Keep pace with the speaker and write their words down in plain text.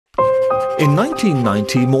In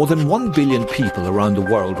 1990, more than 1 billion people around the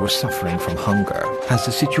world were suffering from hunger. Has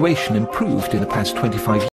the situation improved in the past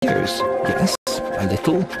 25 years? Yes, a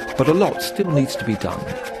little, but a lot still needs to be done.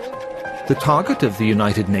 The target of the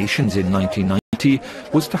United Nations in 1990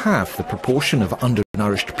 was to halve the proportion of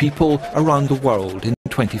undernourished people around the world in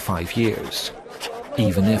 25 years.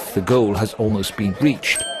 Even if the goal has almost been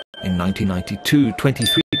reached, in 1992,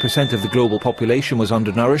 23% of the global population was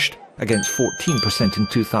undernourished, against 14% in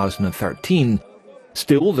 2013.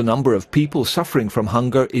 Still, the number of people suffering from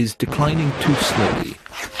hunger is declining too slowly.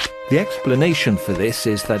 The explanation for this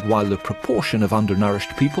is that while the proportion of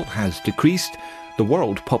undernourished people has decreased, the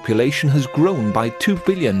world population has grown by 2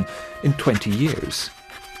 billion in 20 years.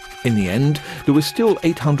 In the end, there was still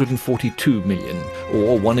 842 million,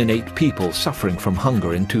 or 1 in 8 people suffering from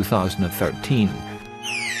hunger in 2013.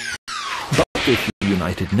 If the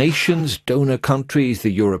United Nations, donor countries,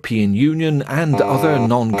 the European Union and other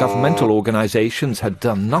non-governmental organizations had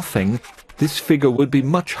done nothing, this figure would be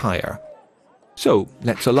much higher. So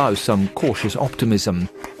let's allow some cautious optimism.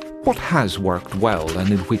 What has worked well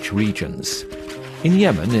and in which regions? In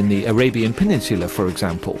Yemen, in the Arabian Peninsula, for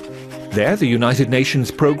example. There, the United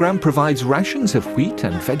Nations program provides rations of wheat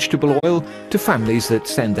and vegetable oil to families that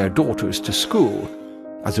send their daughters to school.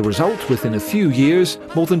 As a result, within a few years,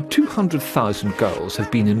 more than 200,000 girls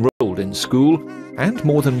have been enrolled in school, and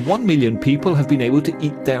more than 1 million people have been able to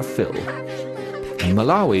eat their fill. In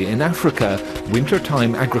Malawi, in Africa,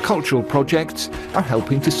 wintertime agricultural projects are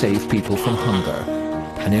helping to save people from hunger.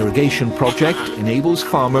 An irrigation project enables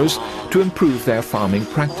farmers to improve their farming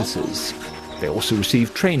practices. They also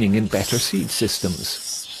receive training in better seed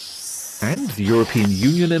systems. And the European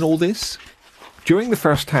Union in all this? During the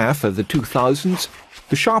first half of the 2000s,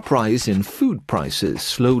 the sharp rise in food prices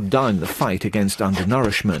slowed down the fight against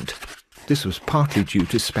undernourishment. This was partly due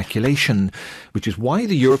to speculation, which is why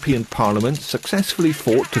the European Parliament successfully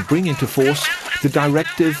fought to bring into force the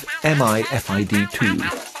Directive MiFID2.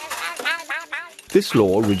 This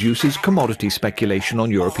law reduces commodity speculation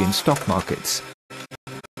on European stock markets.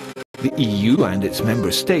 The EU and its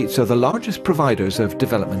member states are the largest providers of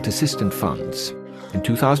development assistance funds. In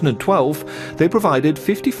 2012, they provided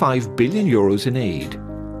 55 billion euros in aid.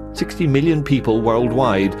 60 million people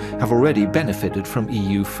worldwide have already benefited from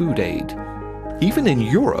EU food aid. Even in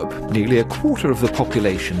Europe, nearly a quarter of the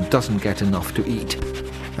population doesn't get enough to eat.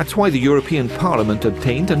 That's why the European Parliament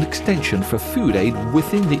obtained an extension for food aid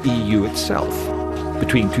within the EU itself.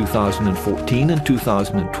 Between 2014 and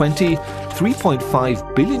 2020,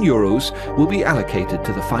 3.5 billion euros will be allocated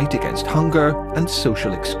to the fight against hunger and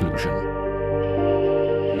social exclusion.